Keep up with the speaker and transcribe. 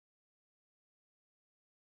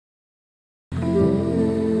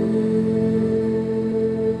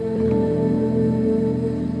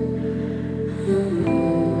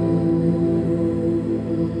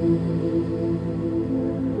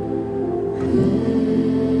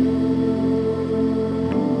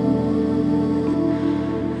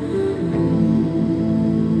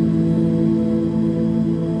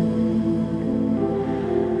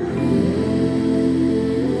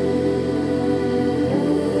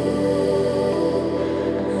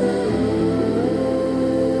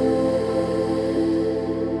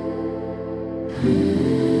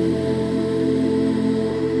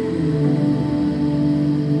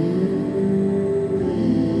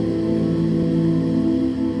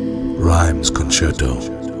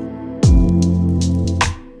Rhymesconcerto.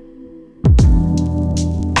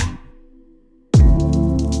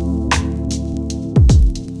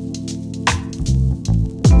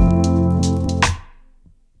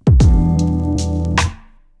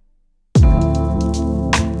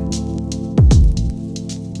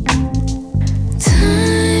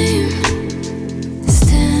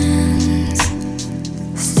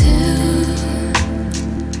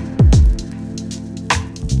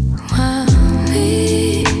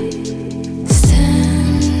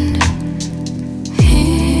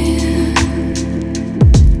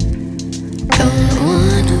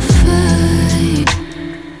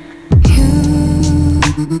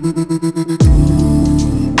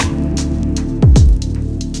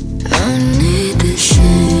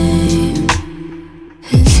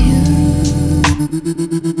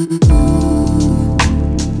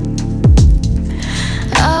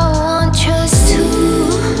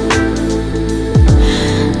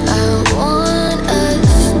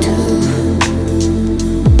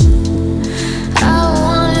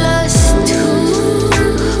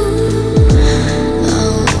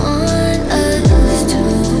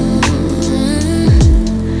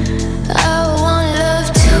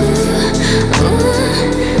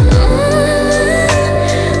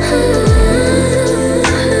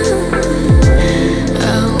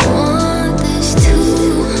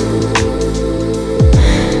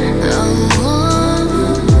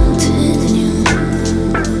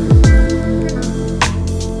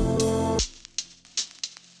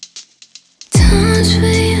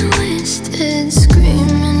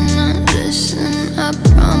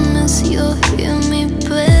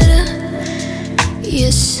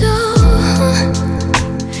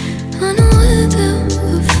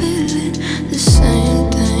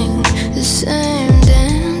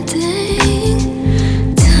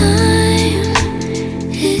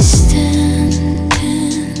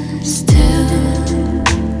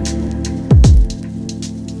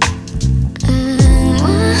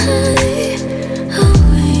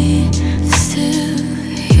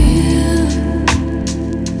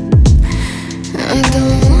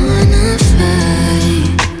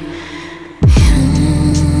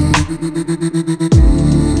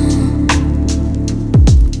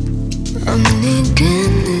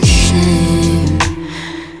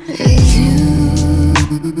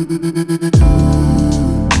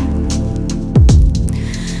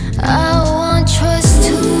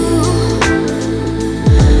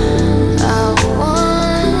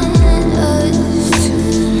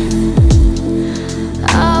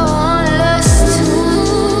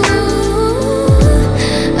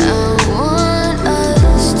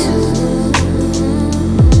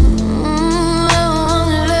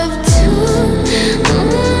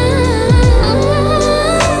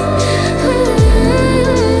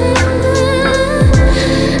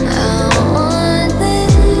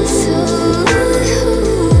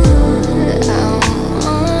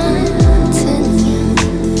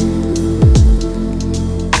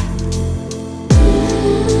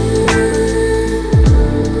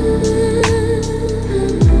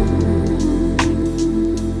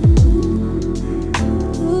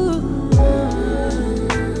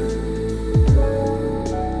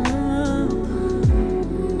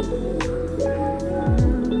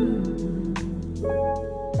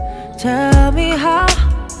 Tell me how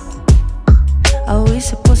are we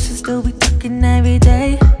supposed to still be talking every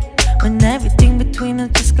day when everything between us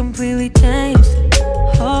just completely changed?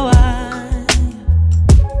 Oh,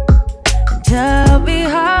 tell me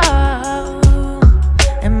how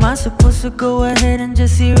am I supposed to go ahead and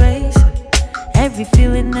just erase every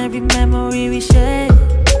feeling, every memory we shared?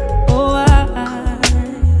 Oh,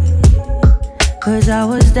 cause I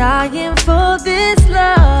was dying for this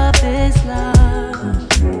love, this love.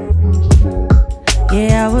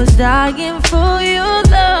 Yeah, I was dying for your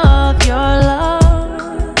love, your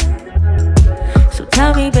love. So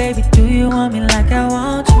tell me, baby, do you want me like I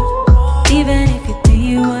want you? Even if you do,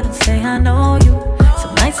 you wouldn't say I know you.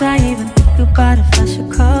 Some nights I even think about if I should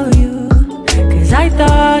call you, cause I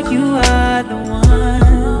thought you were the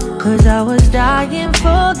one. Cause I was dying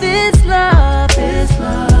for this love, this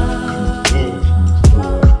love.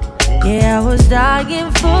 Yeah, I was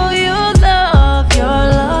dying for your love, your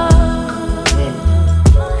love.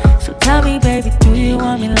 Tell me, baby, do you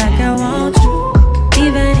want me like I want you?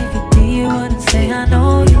 Even if you do, you wouldn't say I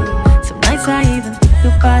know you. Some nights I even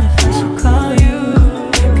think about if I should call you,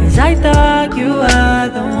 cause I thought you were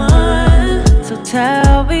the one. So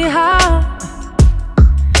tell me how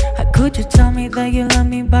could you tell me that you love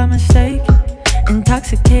me by mistake?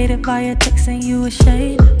 Intoxicated by your text and you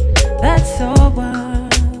ashamed. That's so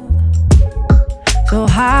wild. So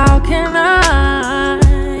how can I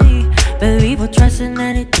believe or trust in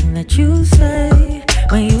anything that you say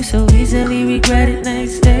when you so easily regret it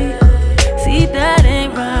next day? See, that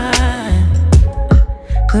ain't right.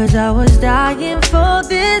 Cause I was dying for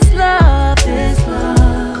this love, this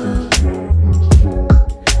love.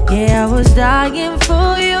 Yeah, I was dying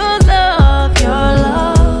for your love, your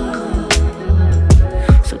love.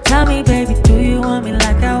 So tell me, baby, do you want me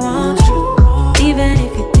like I want you? Even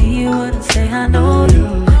if you do, you wouldn't say I know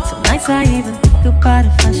you. Some nights I even think about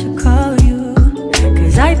if I should call you.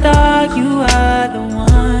 Cause I thought you were the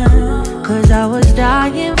one. Cause I was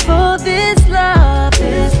dying for this love,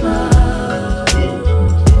 this love.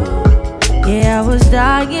 Yeah, I was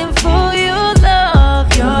dying for your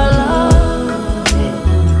love, your love.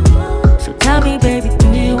 So tell me, baby, do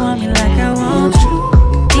you want me like I want you?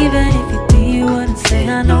 Even if you do, you wouldn't say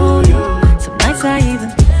I know you. Some nights I even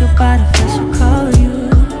think about if I should call you.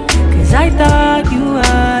 Cause I thought you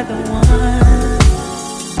were the one.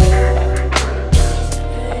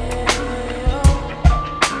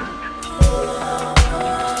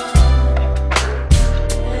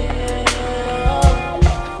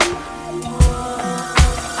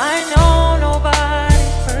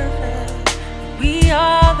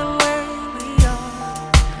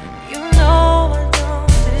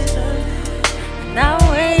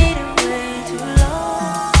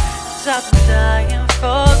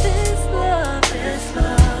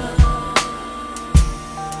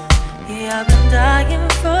 I've been dying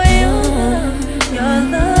for your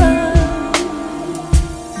love.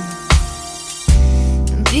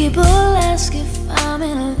 People ask if I'm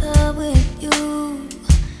in love with you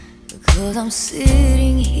because I'm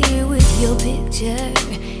sitting here with your picture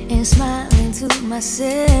and smiling to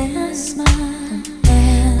myself.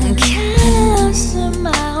 I can't answer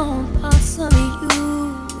my own parts of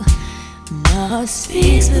you. My heart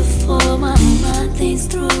speaks before my mind thinks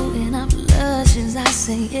through, and I blush as I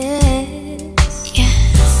say yes.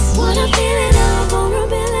 Yes. What I'm feeling, a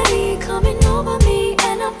vulnerability coming over me,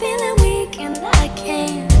 and I'm feeling weak and I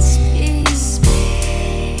can't speak.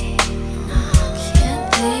 No, can't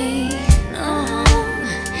think, no.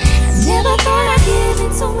 I never thought I'd give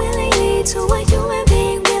it so willingly to a human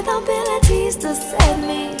being with abilities to set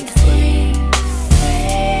me free.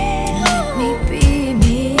 Let me be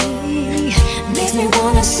me. Makes me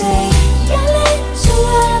wanna say, your lips, your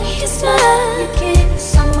love, your smile, your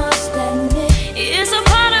kiss, I must admit, it's a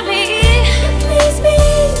part of me. You please me,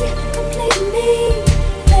 complete me,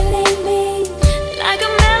 filling me like a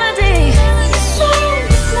melody. Your soul,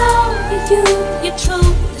 your love, your you, your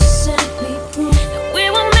truth, you set me proof that we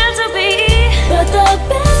were meant to be. But the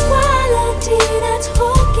best quality that's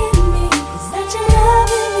hooking me is that you're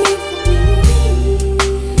loving me for me.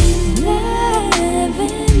 Loving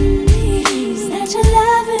me is that you're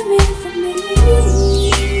loving me for me.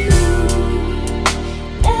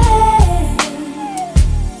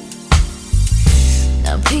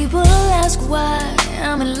 Now people ask why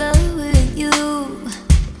I'm in love with you.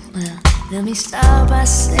 Well, let me start by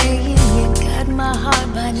saying you got my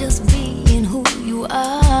heart by just being who you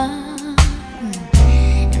are.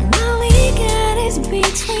 And what we got is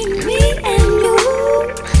between me and you.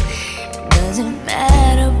 Doesn't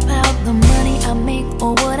matter about the money I make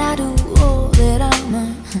or what I do, or that I'm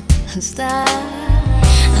a star.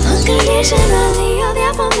 Unconditionally, you're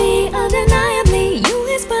there for me, undeniably. You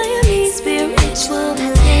inspire me spiritually.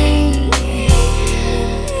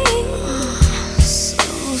 So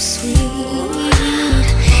sweet.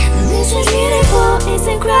 This is beautiful, it's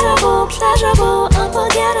incredible, pleasurable,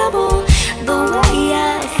 unforgettable. The way I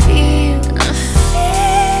feel,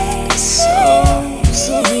 it's so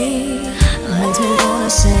sweet. Makes me wanna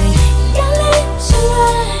say, your lips, your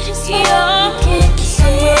eyes, your smile, your kiss, I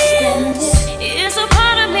must admit, it's a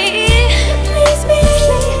part of me. Please me,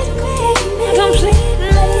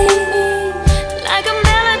 completely, like a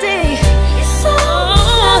melody. Your soul,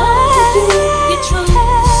 your truth,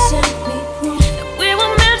 set me free.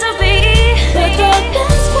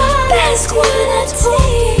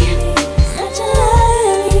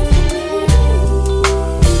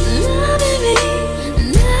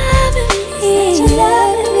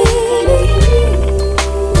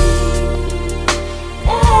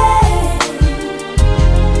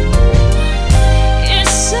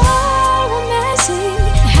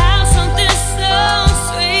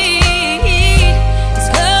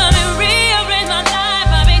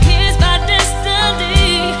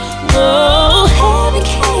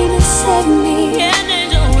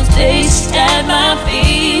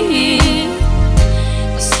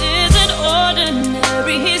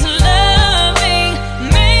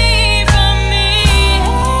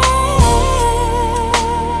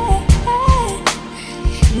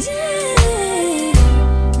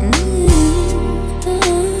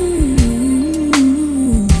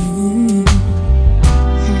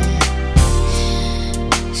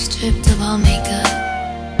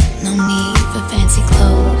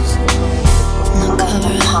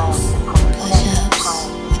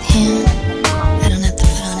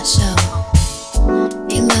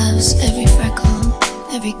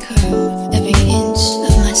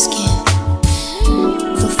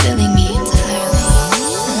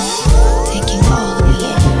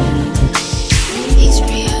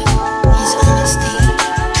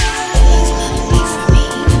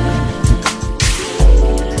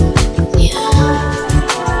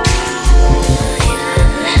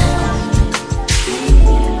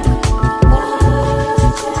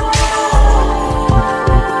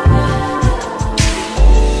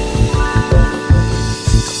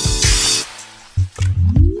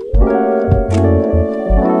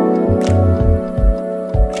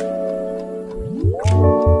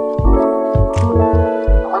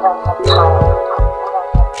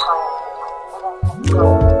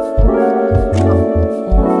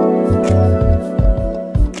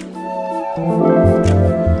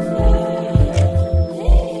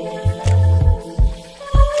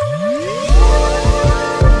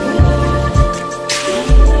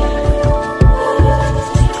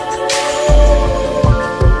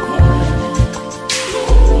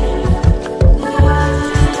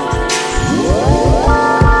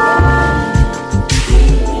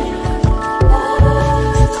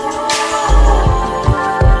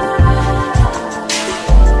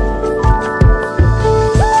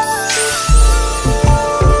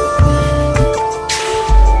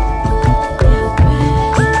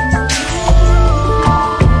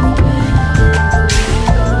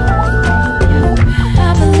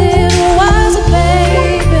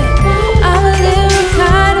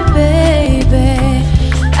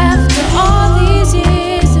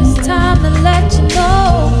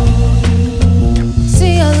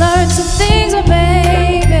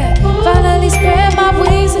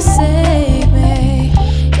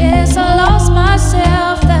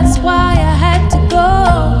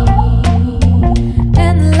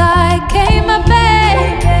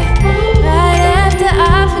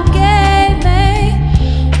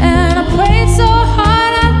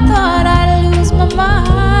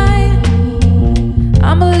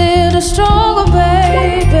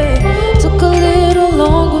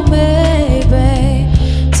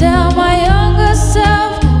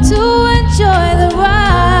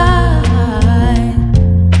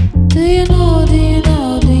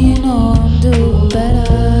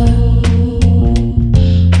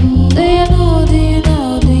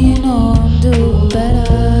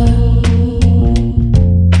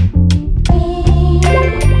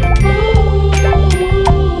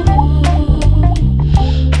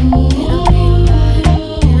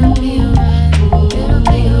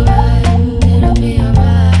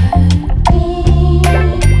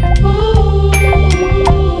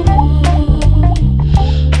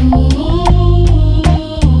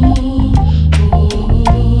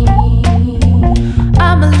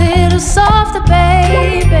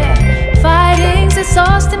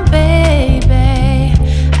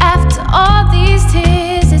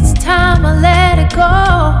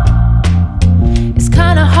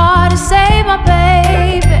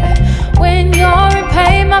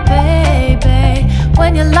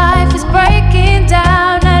 when your life is breaking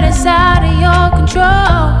down and it's out of your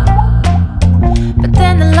control. But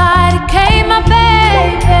then the light, it came, my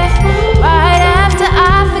baby, right after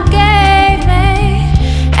I forgave me.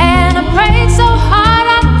 And I prayed so hard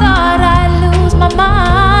I thought I'd lose my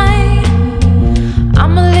mind.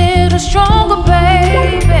 I'm a little stronger,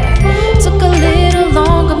 baby, took a little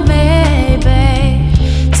longer, maybe.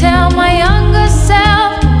 Tell my younger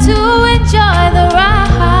self to enjoy the ride.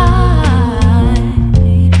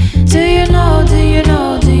 Do you know, do you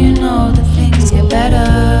know, do you know that things get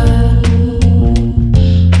better?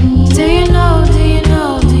 Do you know, do you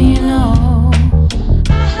know, do you know?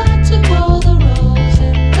 I had to grow the rose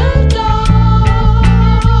in the dark.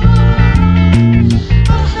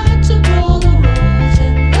 I had to grow the rose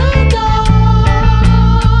in the dark.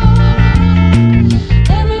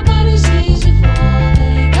 Everybody sees you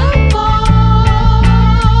falling apart.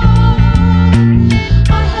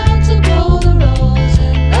 I had to grow the rose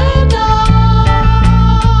in the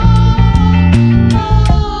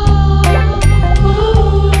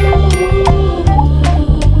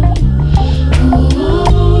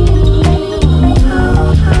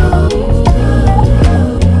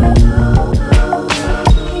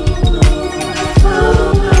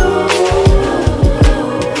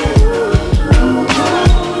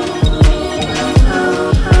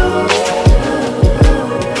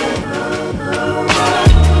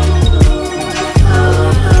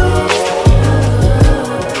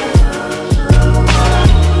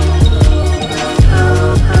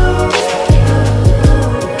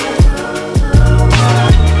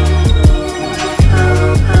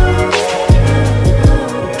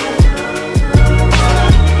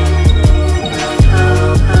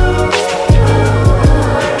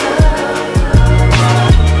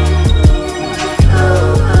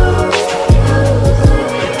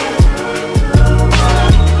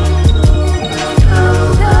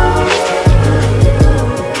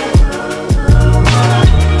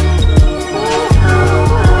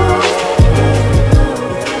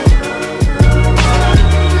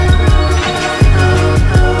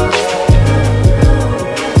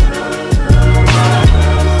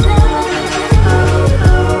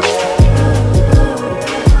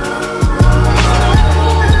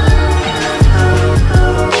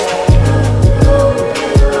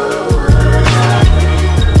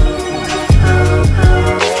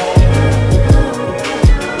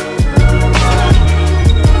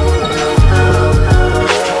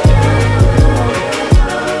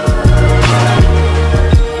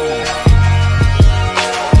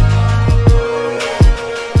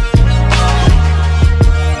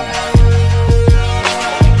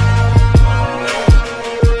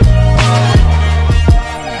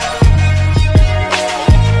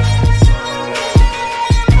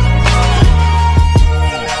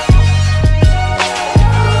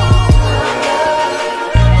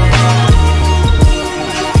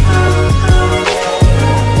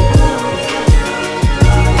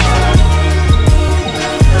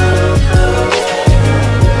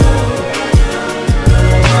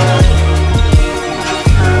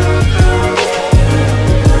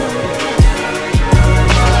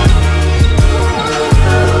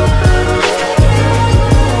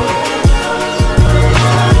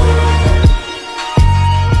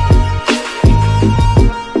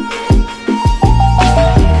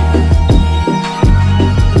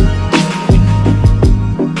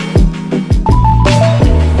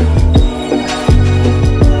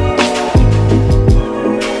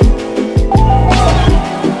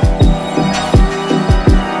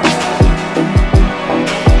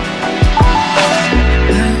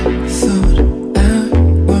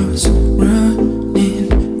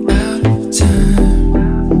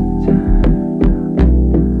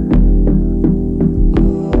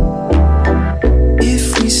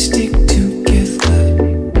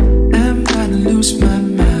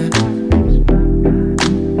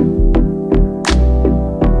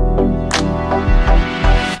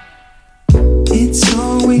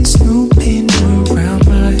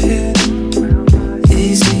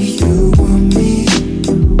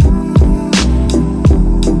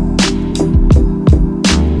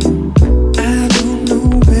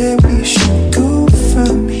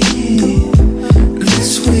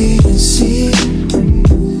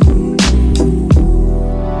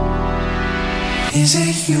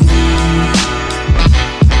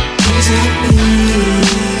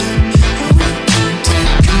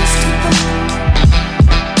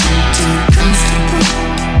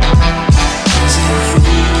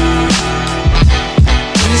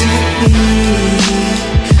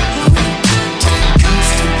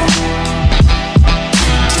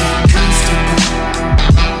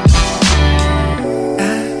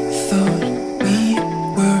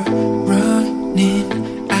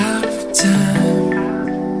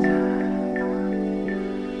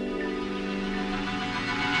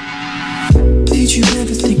Did you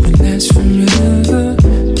ever think we'd last forever?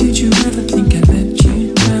 Did you ever think I'd let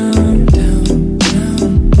you down, down,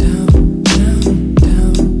 down, down, down,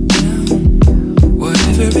 down, down?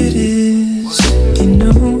 Whatever it is, you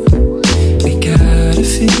know, we gotta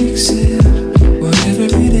fix it. Whatever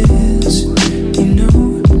it is, you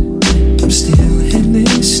know, I'm still here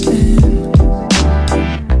listening.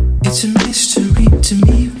 It's a mystery to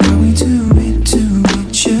me why we do it to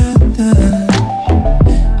each other.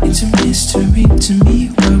 It's a mystery to me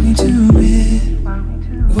why we do it.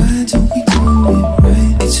 Why don't we do it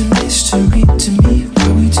right? It's a mystery to me why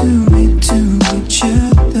we do it to each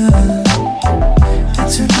other.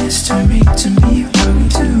 It's a mystery to me why we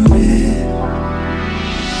do it.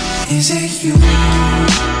 Is it you?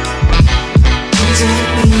 Is it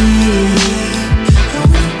me? I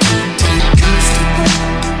want to get comfortable.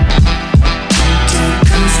 Get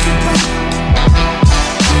comfortable.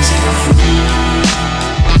 Is it you?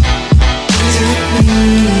 Is it me?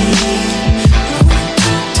 I want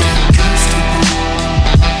to get comfortable.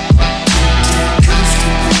 Get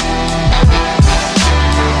comfortable.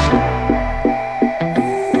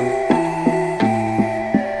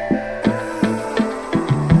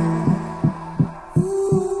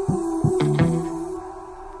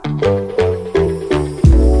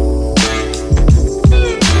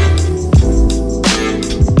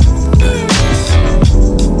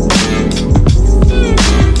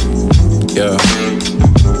 Yeah.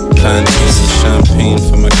 Plantain and champagne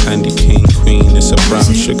for my candy cane queen. It's a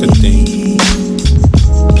brown sugar thing.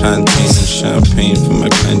 Plantain and champagne for my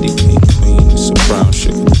candy cane queen. It's a brown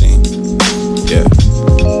sugar thing. Yeah.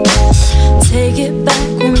 Take it back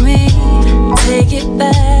with me, take it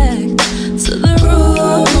back to the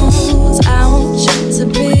rules. I want you to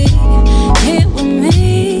be here with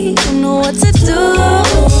me, you know what to do.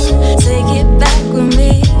 Take it back with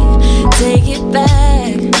me, take it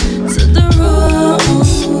back to the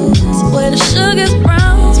rules. Where the sugar's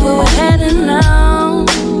brown, where we're heading now.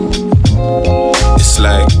 It's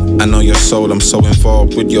like, I know your soul, I'm so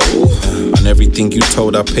involved with your on everything you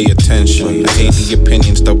told, I pay attention. I hate the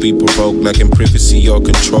opinions that we provoke, like in privacy or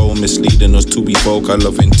control, misleading us to evoke our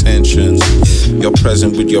love intentions. You're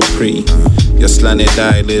present with your pretty, your slanted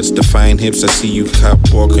eyelids, define hips. I see you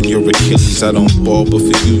catwalk on your Achilles. I don't ball, but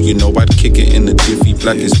for you, you know I'd kick it in a jiffy.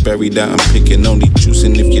 Black is berry that I'm picking, only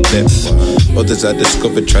juicing if you're deaf. Others I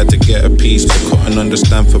discovered tried to get a piece, but couldn't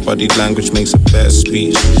understand for body language makes a better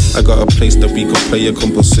speech. I got a place that we could play a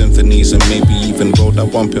couple symphonies and maybe even roll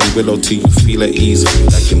that bumping willow till you feel at ease.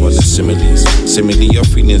 Like in one of the similes. Similarly, your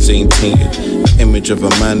feelings ain't tainted. The image of a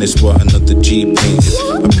man is what another G painted.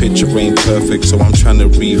 A picture ain't perfect, so I'm trying to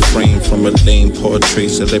refrain from a lame portrait.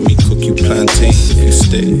 So let me cook you plantain if you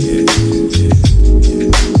stay.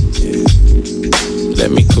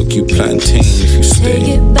 Let me cook you plantain if you stay. Take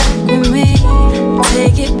it back with me,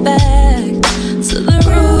 take it back to the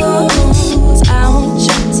rules. I want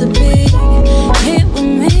you to be here with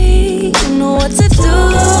me, you know what to do.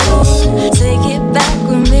 Take it back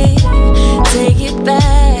with me, take it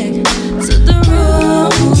back to the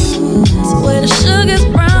rules. Where the sugar's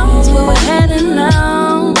brown, where we're heading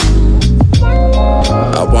now.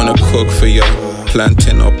 I wanna cook for you,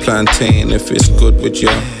 plantain or plantain if it's good with you.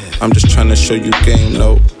 I'm just trying to show you game,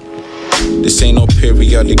 no. This ain't no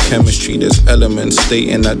periodic chemistry. There's elements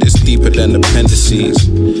stating that it's deeper than appendices.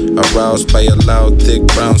 Aroused by a loud, thick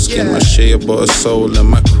brown skin. My shade but a soul and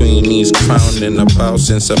my queen needs crowning. About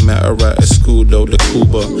since I met her at a school though, the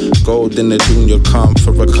Cuba. Gold in the dunya calm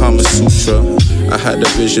for a Kama Sutra. I had a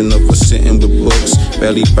vision of us sitting with books,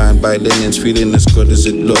 belly bound by linens, feeling as good as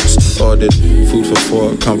it looks. Ordered food for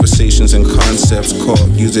thought, conversations and concepts caught,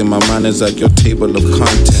 using my manners at your table of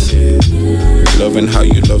content. Loving how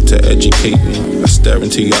you love to educate me. I stare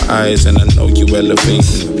into your eyes and I know you elevate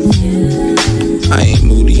me. I ain't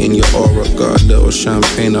moody in your aura, got a little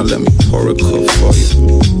champagne, now let me pour a cup for you.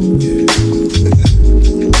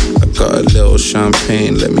 I got a little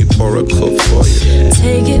champagne, let me pour a cup for you.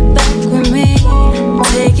 Take it back with me,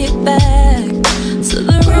 take it back to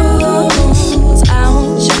the rules. I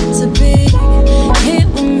want you to be here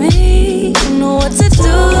with me, you know what to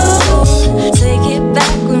do. Take it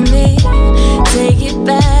back with me, take it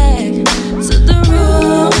back to the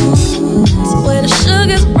rules. Where the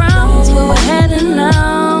sugar's brown, where we're heading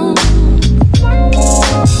now.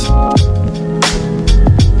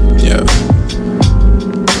 Yeah.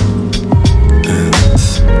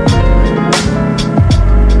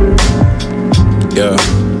 Yeah.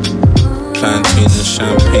 Plantain and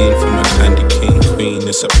champagne for my candy cane queen.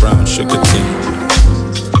 It's a brown sugar thing.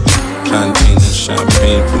 Plantain and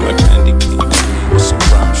champagne for my candy cane queen. It's a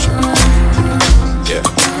brown sugar thing. Yeah.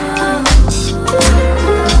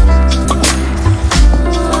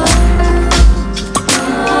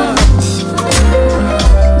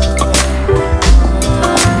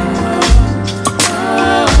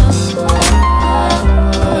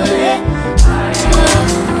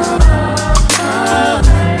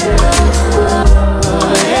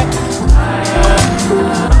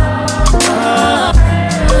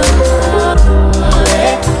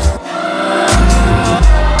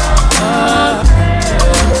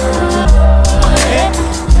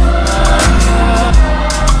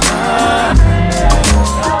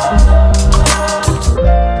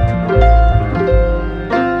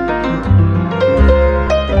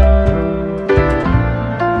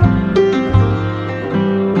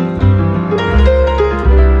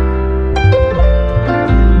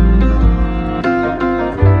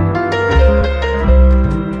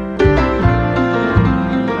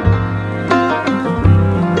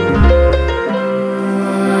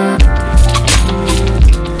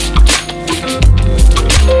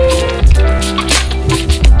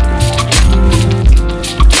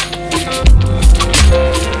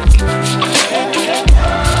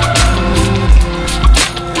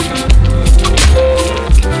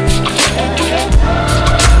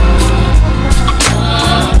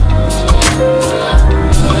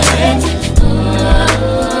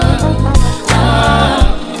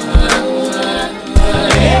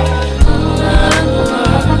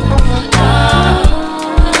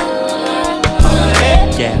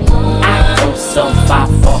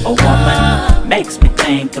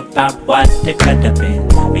 think about what it could have been.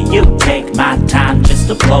 And you take my time just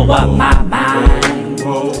to blow up my mind.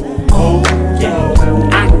 Oh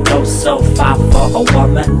yeah, I go so far for a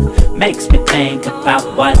woman. Makes me think about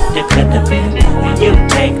what it could have been. And you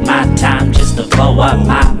take my time just to blow up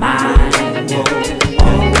my mind.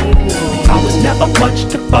 I was never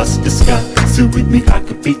much to fuss, discuss. So with me, I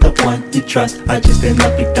could be the one you trust. I just ain't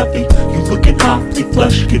lovey-dovey. You looking awfully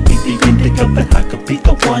flush. Could be the indigo, but I could be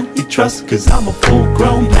the one you trust. Cause I'm a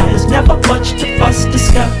full-grown man. I was never much to fuss,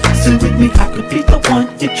 discuss. So with me, I could be the one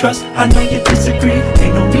you trust. I know you disagree.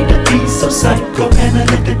 Ain't no need to be so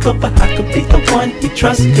psychoanalytical, but I could be the one you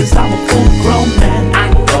trust. Cause I'm a full-grown man. I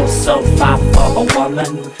go so far for a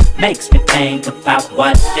woman. Makes me think about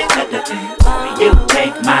what it could have been. You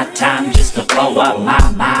take my time just to blow up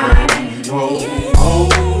my mind.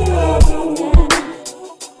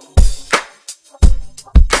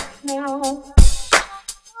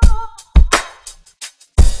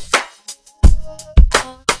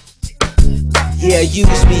 Yeah,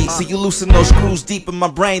 use me, so you loosen those screws deep in my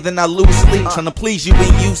brain, then I lose sleep. Trying to please you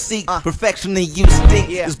when you seek perfection and you stink.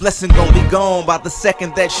 This blessing gon' be gone by the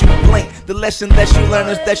second that you blink. The lesson that you learn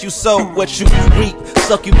is that you sow what you reap.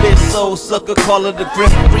 Suck you bitch soul, sucker, call it a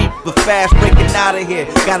grim reap. But fast breaking out of here,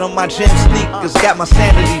 got on my gym sneakers, got my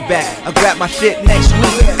sanity back. I grab my shit next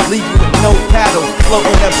week, leave you with no paddle,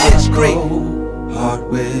 floating that bitch straight. Heart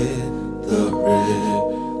with the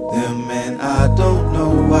rhythm, and I don't know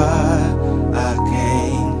why I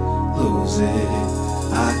can't lose it,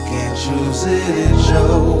 I can't choose it, it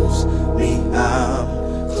shows me I'm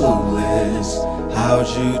clueless. How'd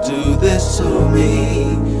you do this to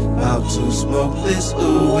me? About to smoke this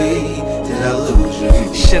ooey, did I lose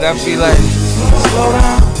you? Shit, I feel like slow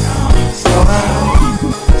down, slow down,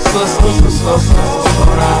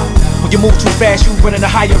 slow down. When you move too fast, you running a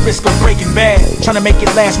higher risk of breaking bad. Trying to make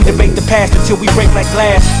it last, we debate the past until we break like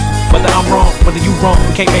glass. Whether I'm wrong, whether you wrong,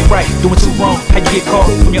 we can't make right, doing too wrong. How you get caught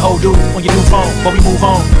from your old dude on your new phone, but we move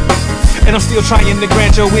on. And I'm still trying to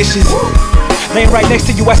grant your wishes. Laying right next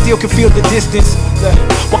to you, I still can feel the distance.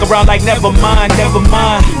 Walk around like never mind, never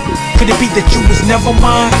mind. Could it be that you was never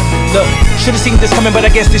mine? Look, should've seen this coming, but I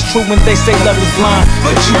guess it's true when they say love is blind.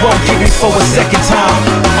 But you won't give me for a second time.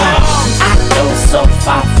 I go so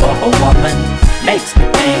far for a woman. Makes me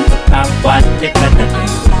think about what it could have been.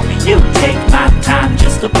 You take my time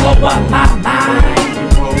just to blow up my mind.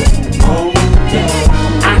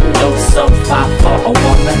 I go so far for a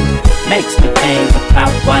woman. Makes me think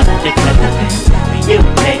about what it could have been. You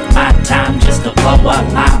take my time just to blow up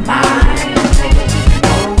my mind.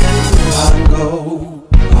 I go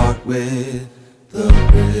hard with the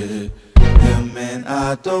rhythm, and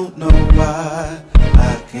I don't know why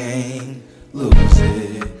I can't lose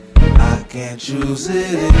it, I can't choose it,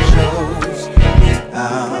 it shows me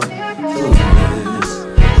I'm clueless.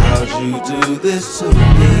 How'd you do this to me?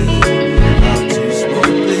 How to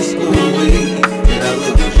smoke this away? Did I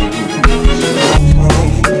lose you?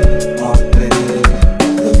 Hard with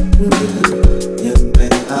the rhythm,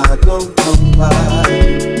 and I don't know why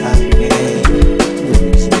I can't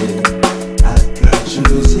lose it, I can't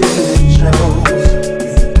choose it, it shows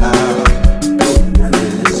me I'm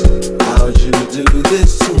clueless. How'd you do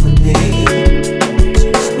this to me? To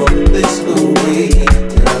smoke this away?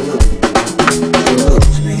 Did I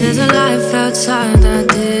lose me? There's a life outside I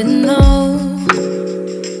didn't know.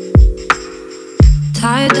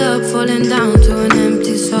 Tied up, falling down to an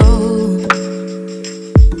empty soul.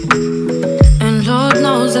 And Lord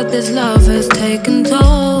knows that this love has taken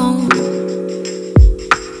toll.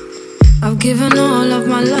 I've given all of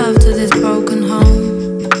my love to this broken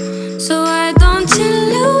home. So why don't you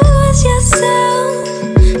lose yourself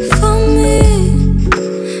for me?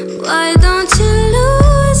 Why don't you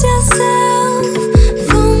lose yourself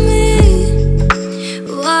for me?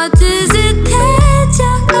 What is it that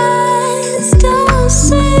your eyes don't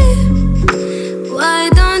see? Why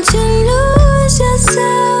don't you lose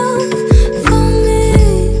yourself for me?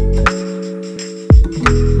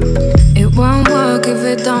 It won't work if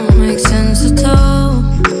it don't make sense at all.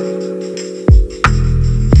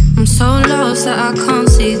 I'm so lost that I can't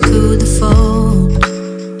see through the fold.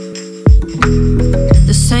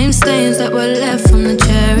 The same stains that were left from the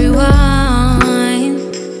cherry wine,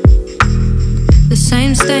 the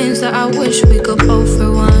same stains that I wish we could both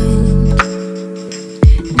rewind.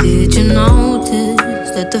 Did you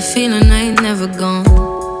notice that the feeling ain't never gone?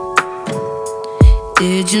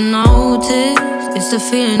 Did you notice it's the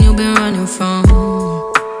feeling you've been running from?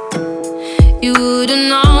 You wouldn't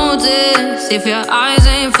notice if your eyes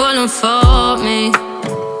ain't falling for me.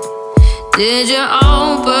 Did you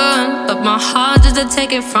open up my heart just to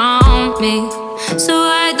take it from me? So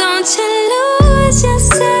why don't you lose lose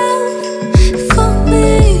yourself for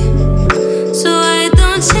me? So why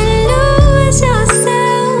don't you lose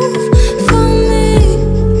yourself for me?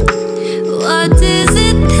 What is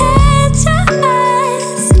it that your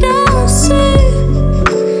eyes don't see?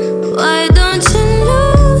 Why don't you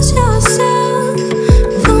lose yourself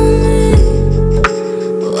for me?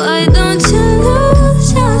 Why don't you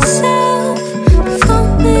lose yourself for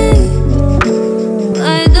me?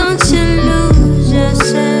 Why don't you lose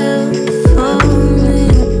yourself for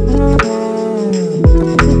me?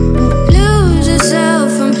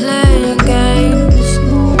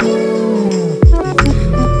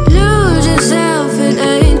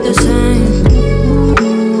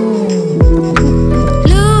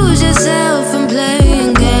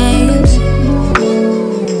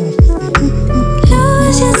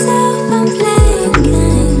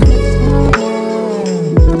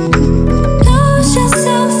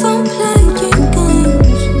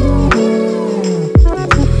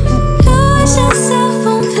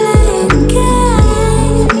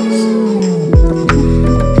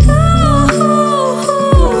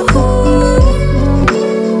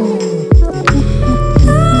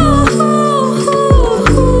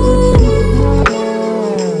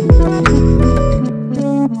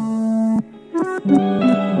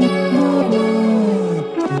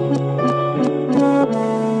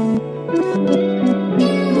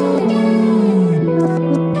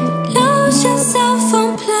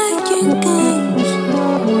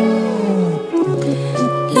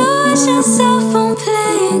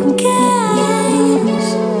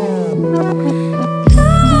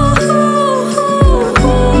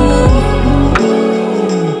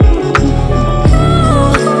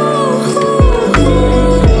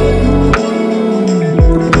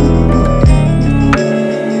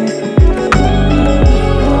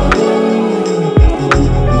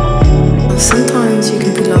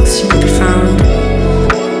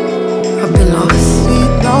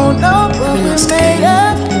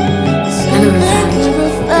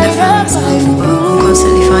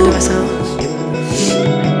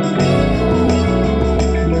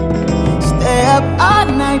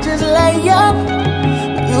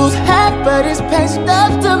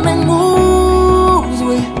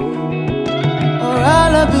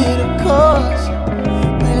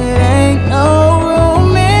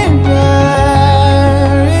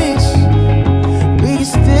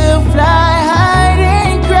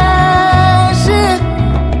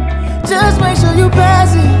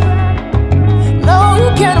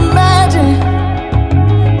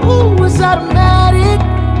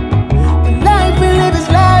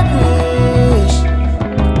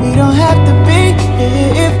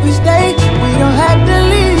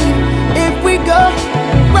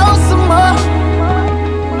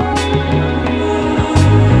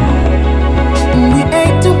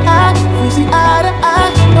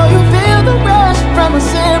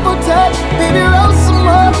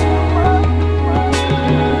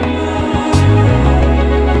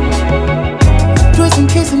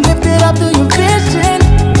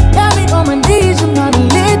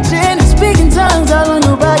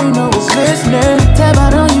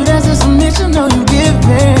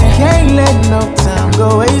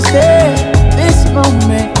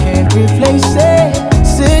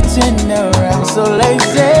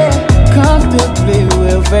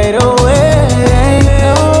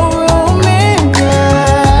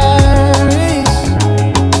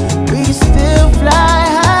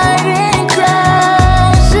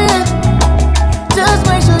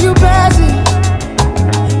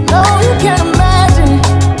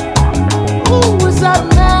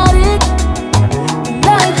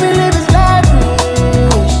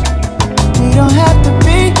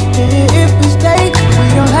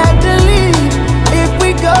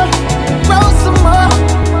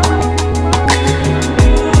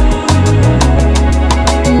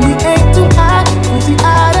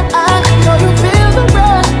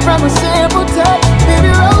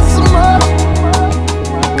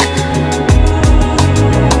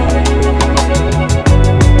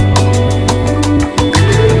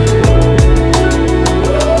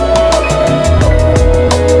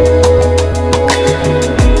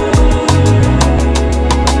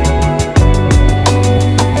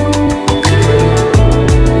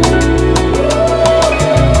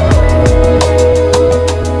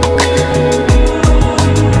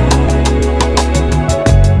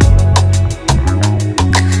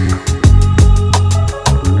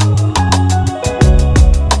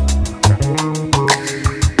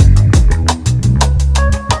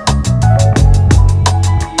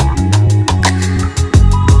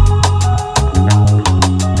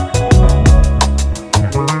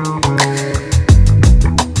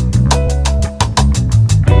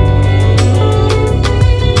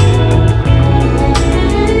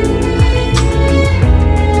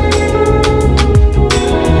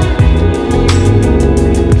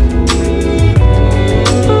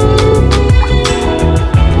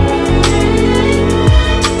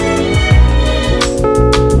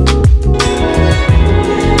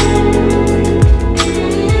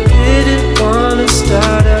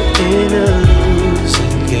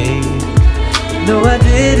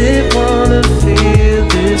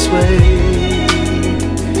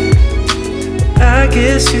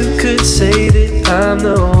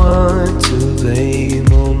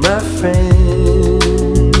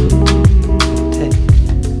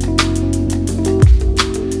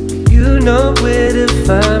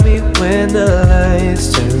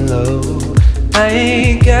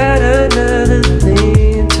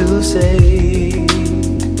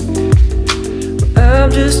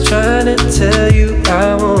 just trying to tell you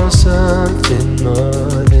I want something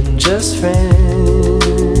more than just friends.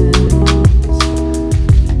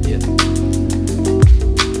 Yeah.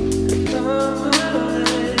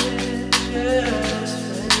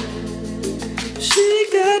 She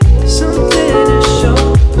got something to show.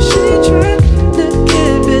 She tried to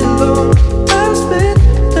get below. I spent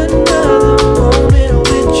another moment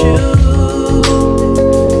with you.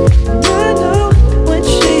 And I know what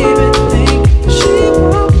she would think. She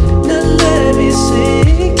wanna let me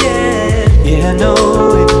see again. Yeah, I know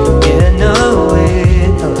it. Yeah, I know it.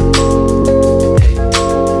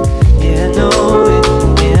 Yeah, I know it.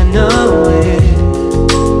 Yeah, I know it.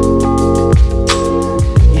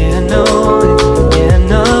 Yeah, I know it. Yeah, I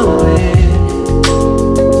know it.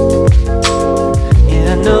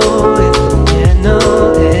 Yeah, I know it. Yeah, I know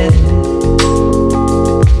it.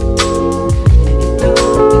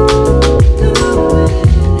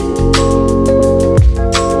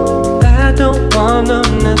 I don't want no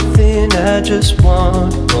nothing, I just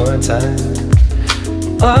want more time.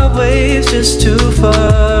 Always just too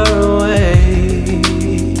far away.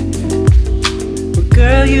 But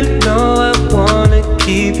girl, you know I wanna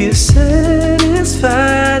keep you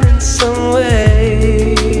satisfied in some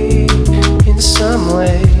way. In some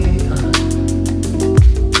way.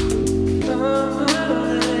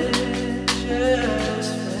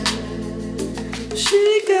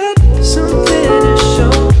 She got something to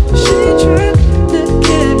show. She tried to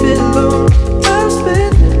get below. I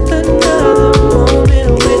spent another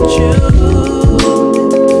moment with you.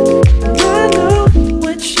 And I know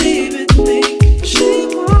what she would think. She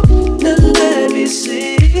wanna let me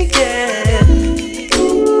see again.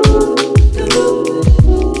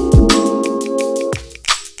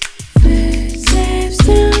 Footsteps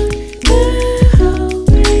down the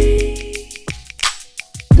hallway.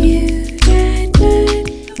 You got good,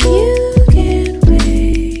 you can't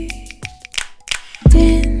wait.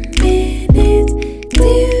 10 minutes to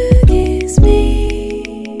kiss me,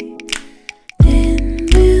 then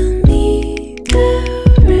we'll meet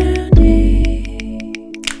around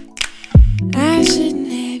 8. I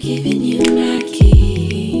shouldn't have given you my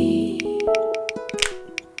key.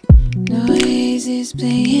 Noises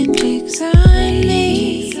playing tricks on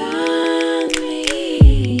me.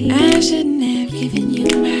 I shouldn't have given you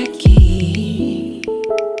my key.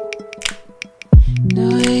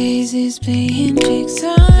 Noises playing tricks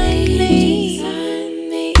on me.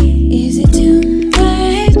 Is it too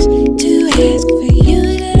much to ask for you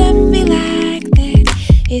to love me like that?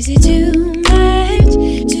 Is it too much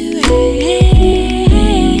to ask?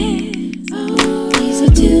 Is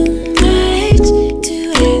it too much to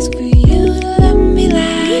ask for you to love me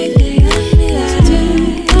like that? Is it too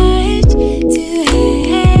much to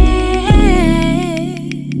ask?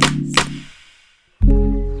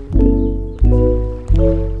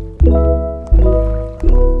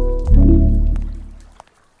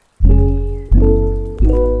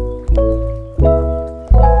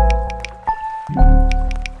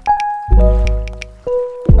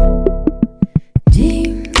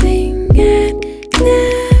 Ding ding at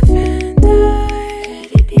Navran door.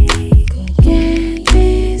 Can't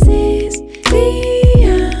resist the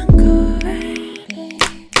encore.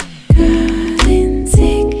 Calling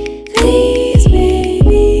sick, please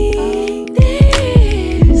baby.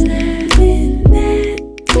 There's nothing that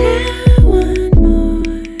I want more.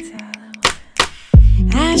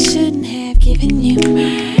 I shouldn't have given you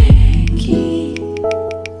my key.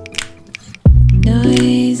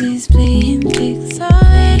 Noises playing tricks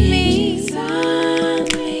on me.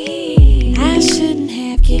 I shouldn't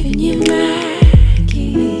have given you my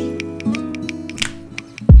key.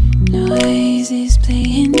 Noises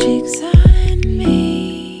playing tricks on me.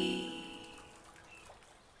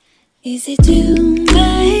 Is it too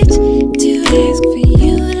much to ask for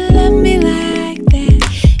you to love me like that?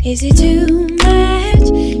 Is it too much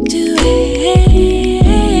to ask?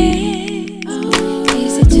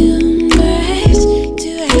 Is it too much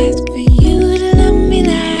to ask for you to love me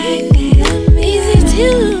like that? Is it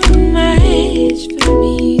too much for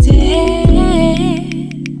me to ask?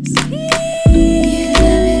 You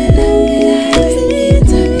love me like that. You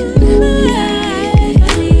love me like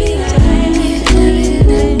that. You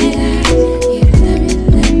love me like that. You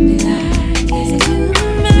love me like that. Is it too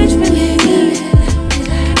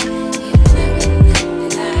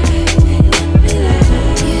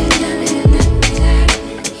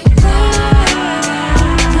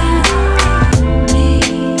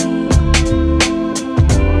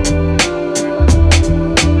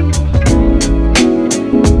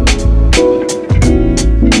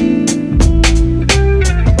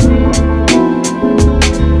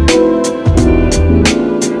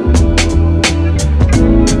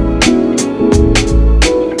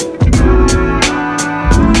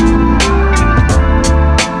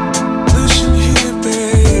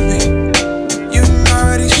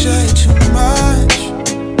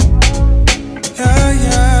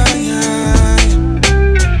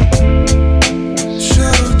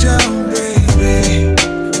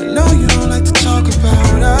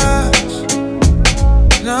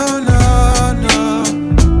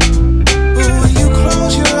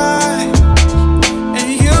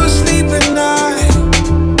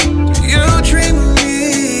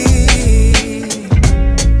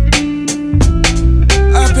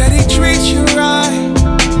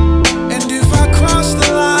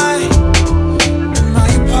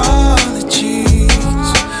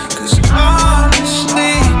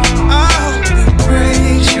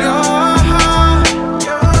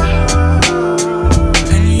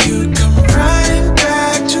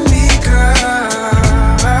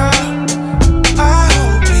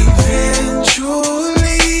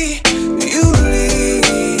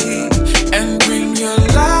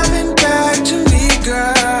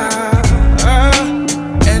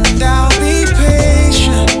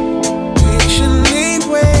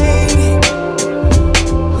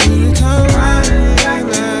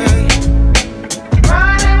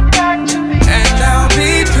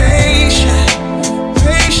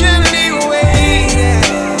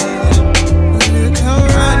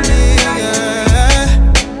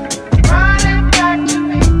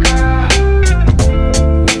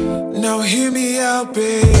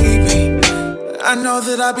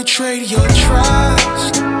trade your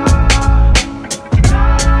trust.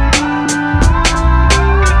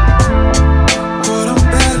 But I'm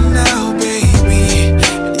better now, baby.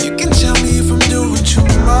 And you can tell me if I'm doing too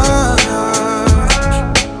much.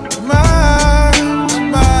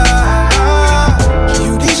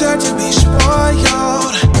 You deserve to be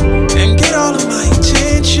spoiled and get all of my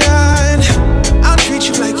attention. I'll treat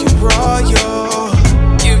you like you're royal.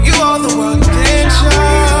 Give you all the world attention.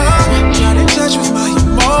 Try to touch with my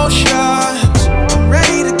emotions. I'm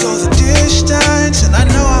ready to go the distance, and I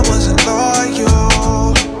know I wasn't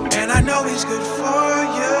loyal, and I know he's good for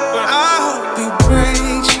you. But I hope he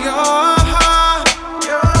breaks your heart,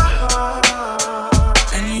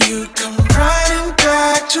 and you come running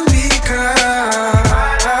back to me, girl.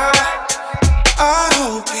 I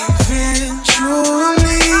hope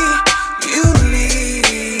eventually you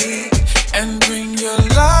leave and bring your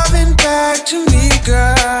loving back to me,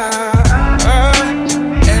 girl.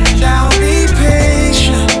 And I'll be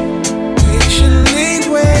patient, patiently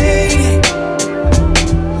waiting.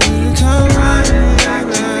 You come running back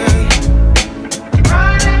to me.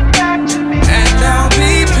 And I'll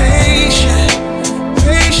be patient,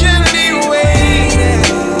 patiently waiting.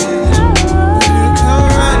 You come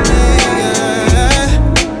running,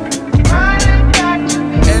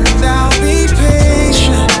 and I'll be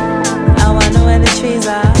patient. I wonder where the trees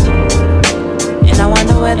are, and I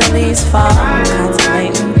wonder where the leaves fall.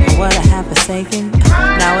 Contemplating what I have forsaken.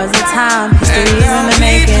 Now is the time, history is in the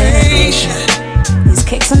making. These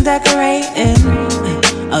cakes I'm decorating.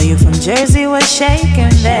 Oh, you from Jersey, we're shaking,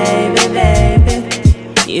 baby, baby.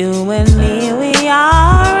 You and me, we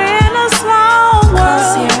are in a small world.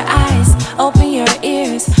 Close your eyes, open your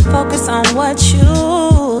ears, focus on what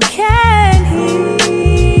you can hear.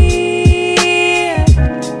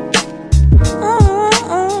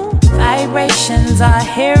 Vibrations are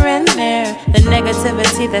here and there. The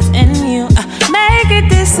negativity that's in you, make it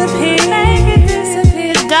disappear. Make it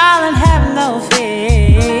disappear. Darling, have no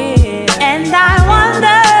fear. And I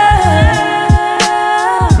wonder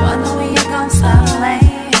when you gon' stop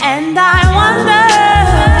playing. and I wonder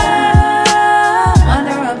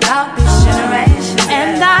about this generation.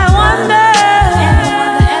 and I wonder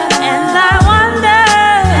and I wonder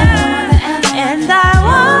and I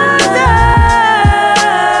wonder.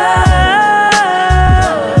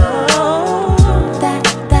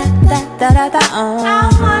 Da da da oh.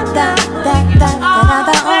 Da da da da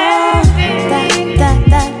da oh.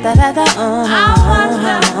 Da da da oh.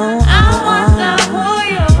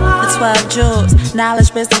 The 12 jewels,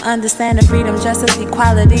 knowledge, wisdom, understanding, freedom, justice,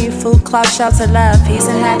 equality, food, cloth, shelter, love, peace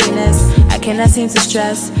and happiness. I cannot seem to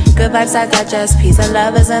stress. Good vibes I digest. Peace and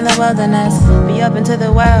love is in the wilderness. Be open to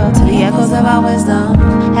the world, to the echoes of our wisdom.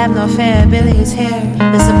 Have no fear, Billy is here.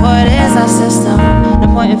 The support is our system. No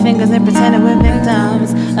pointing fingers and pretending we're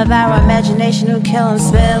victims of our imagination who kill and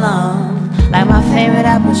spill on. Like my favorite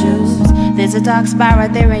apple juice. There's a dark spot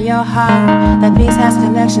right there in your heart. That peace has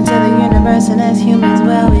connection to the universe, and as humans,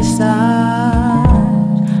 where we start.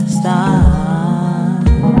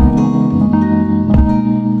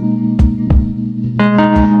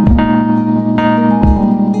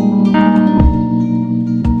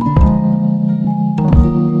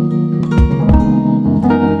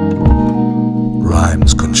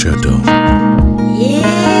 Rhymesconcerto.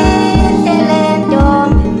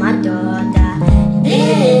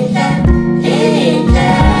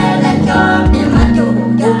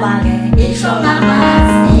 It's all I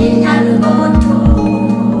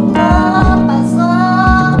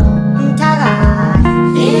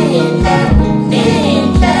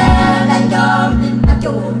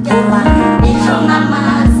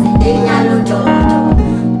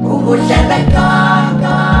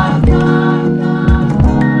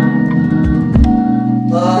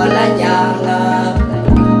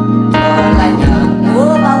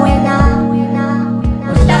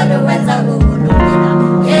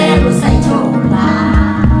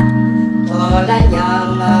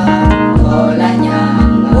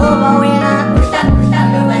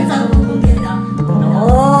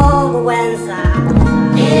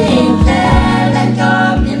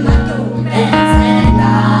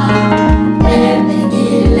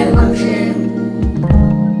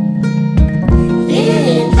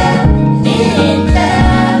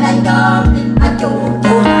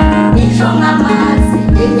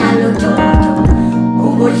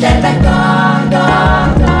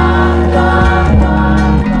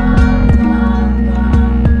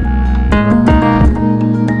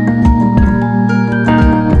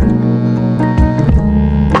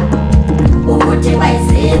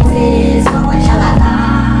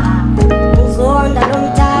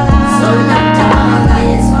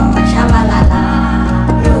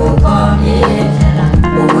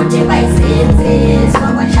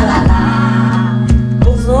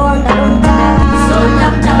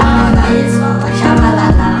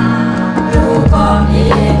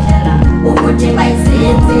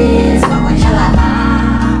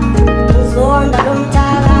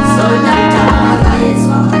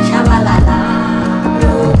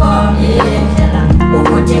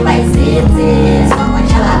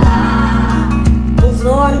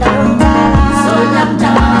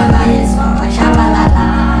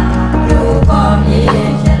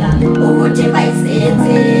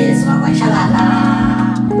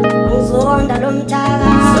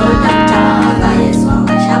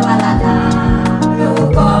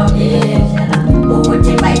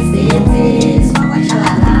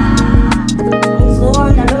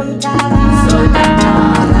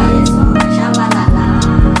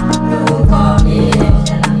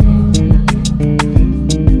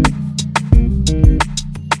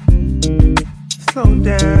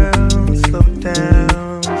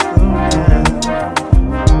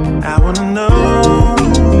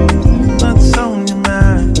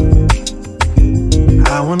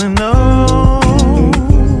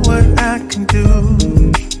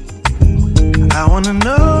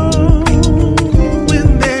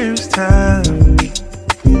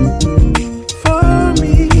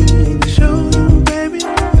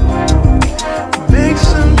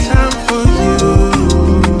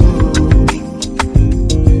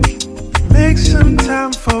Make some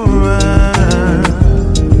time for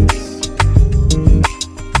us.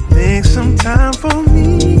 Make some time for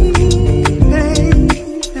me, baby.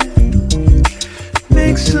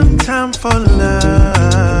 Make some time for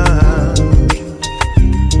love.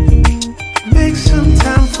 Make some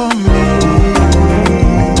time for me.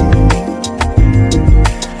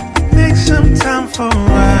 Make some time for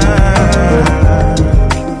us.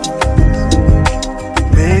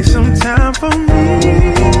 Make some time for me,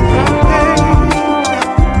 baby.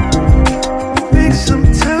 Make some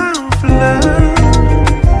time for love.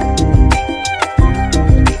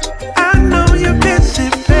 I know you're busy,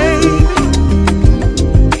 baby.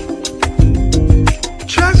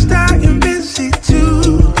 Trust that you're busy too.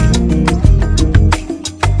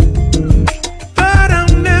 But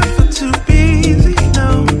I'm never too busy,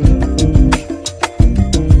 no,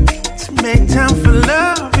 to make time for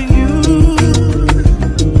loving you.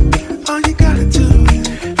 All you gotta do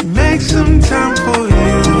is make some time for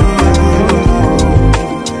you.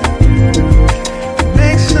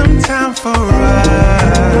 Make some time for us.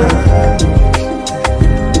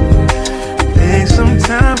 Make some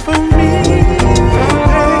time for me,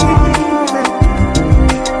 baby.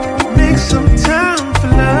 Make some time for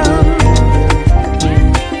love.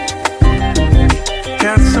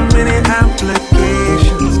 Got so many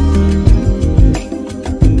applications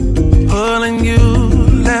pulling you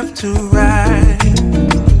left to right.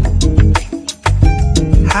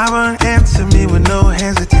 How about answer me with no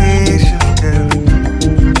hesitation, girl?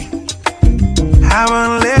 How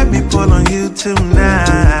about let me pull on you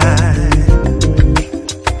tonight?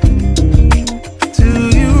 Do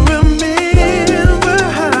you remember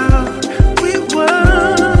how we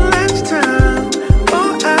were last time?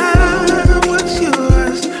 Oh, I was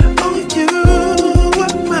yours. Oh, you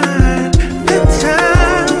were mine. The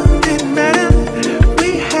time didn't matter. We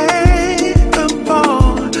had a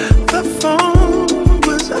ball. The phone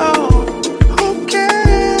was off. Who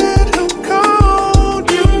cared? Who called?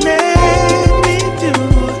 You made me do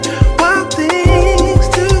wild things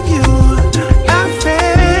to you. I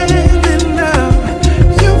fell in love.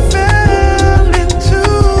 You fell into.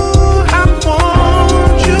 I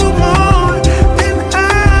want you more than I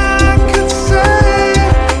could say.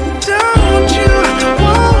 Don't you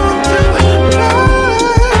want to love?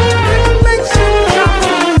 Make some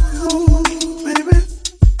time for you, baby.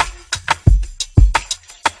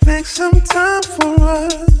 Make some time for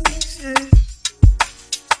us, yeah.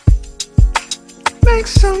 Make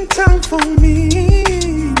some time for me.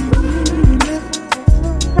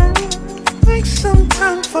 Make some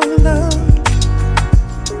time for love.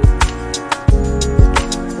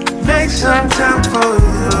 Make some time for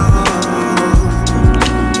you.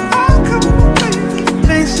 Oh, come on, baby.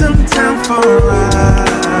 Make some time for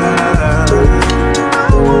us. I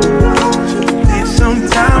wanna hold you. Make some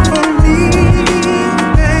time for me,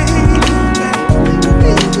 baby.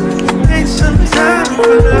 Make some time for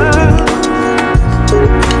love.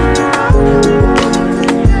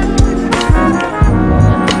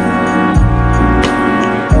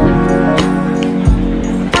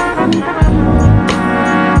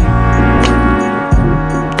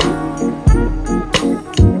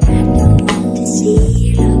 To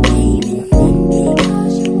see you, baby, because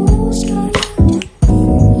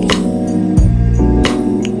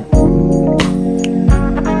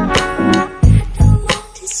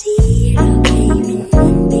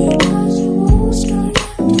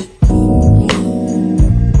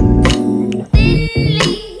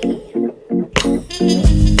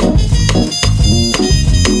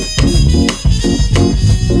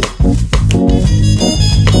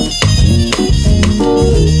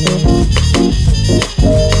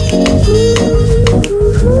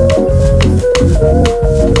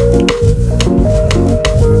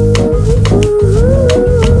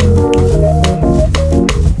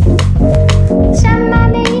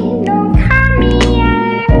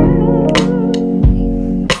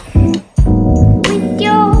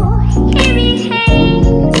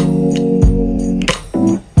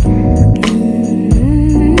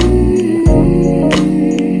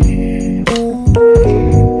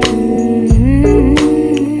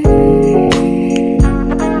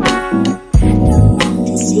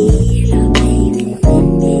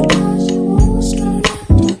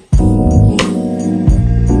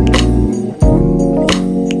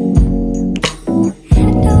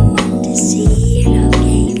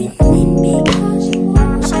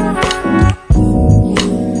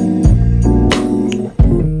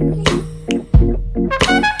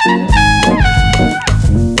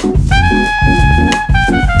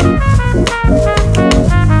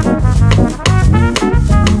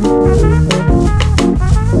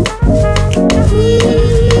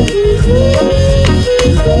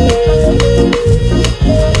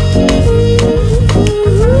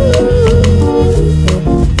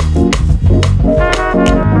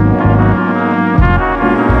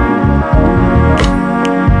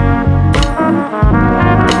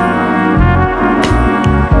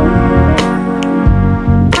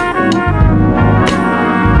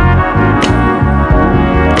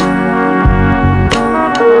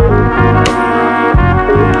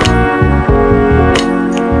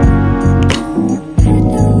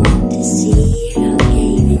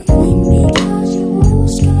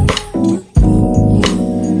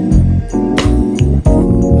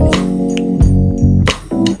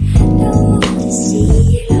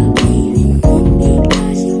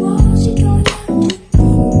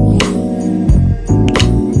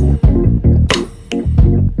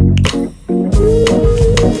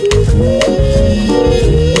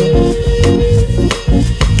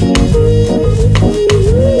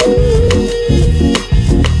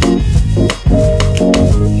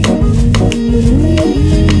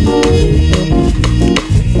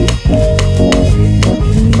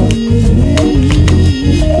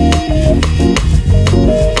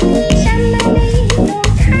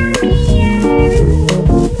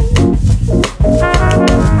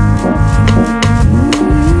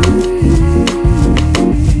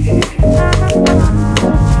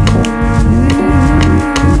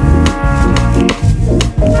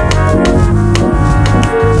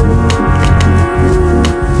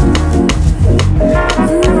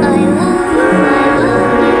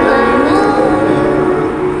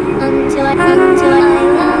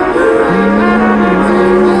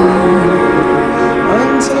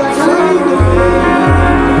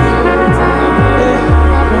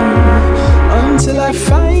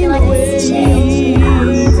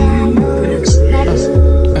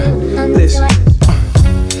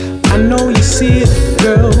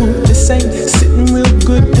ain't sitting real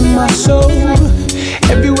good in my soul.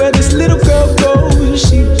 Everywhere this little girl goes,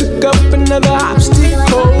 she pick up another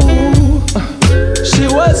obstacle. She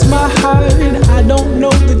was my heart, I don't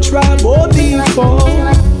know the tribe or default,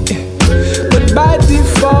 but by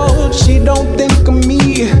default, she don't think of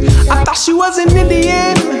me. I thought she was an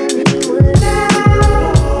Indian.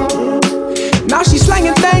 Now she's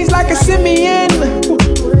slanging things like a simian.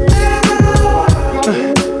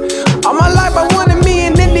 All my life I wanted me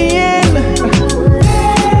an Indian,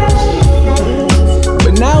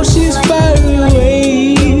 but now she's far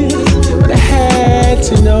away. But I had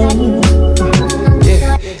to know.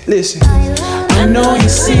 Yeah, listen. I know you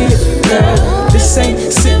see it, girl. This ain't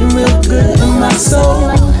sitting real good in my soul.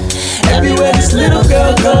 Everywhere this little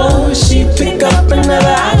girl goes, she pick up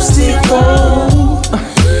another obstacle.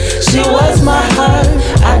 She was my heart,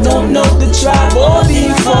 I don't know the tribe or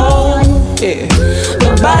default, yeah.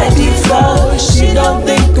 But by default, she don't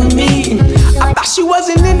think of me. I thought she was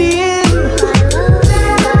an Indian,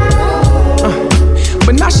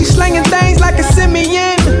 but now she's slanging things like a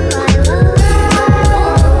simian.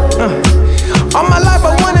 All my life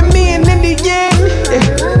I wanted me an Indian, yeah.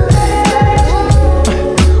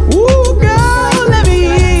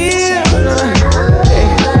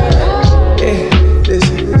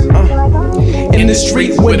 In the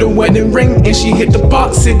street with a wedding ring, and she hit the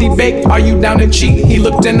Park City bake. Are you down to cheat? He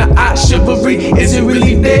looked in the eye, chivalry. Is it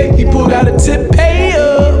really dead? He pulled out a tip, pay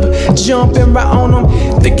up, jumping right on him.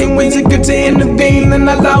 Thinking when's it good to intervene, and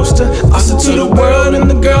I lost her. Lost her to the world and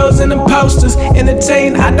the girls and the posters.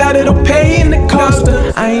 Entertain, I doubt it'll pay and it cost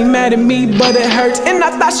her. I ain't mad at me, but it hurts, and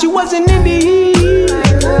I thought she was an Indian.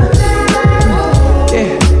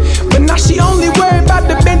 Yeah, but now she only worried about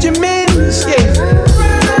the Benjamins. Yeah.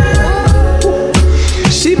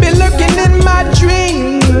 She been lurking in my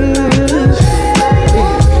dreams.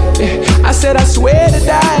 Yeah. I said I swear to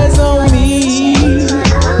Daye's on me,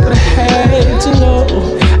 but I had to know.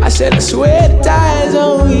 I said I swear to Daye's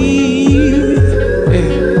on me.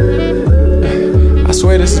 Yeah. I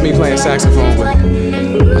swear this is me playing saxophone, but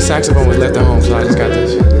my saxophone was left at home, so I just got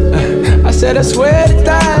this. I said I swear to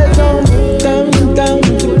Daye's on me. Down, down, down,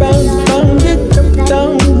 down, down,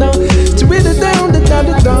 down, down, to it down, down, down,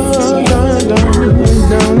 down, down, down.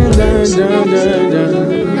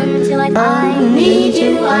 I need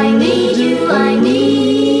you, I need you, I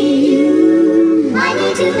need you. I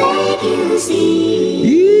need to make you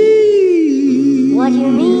see what you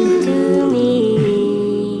mean.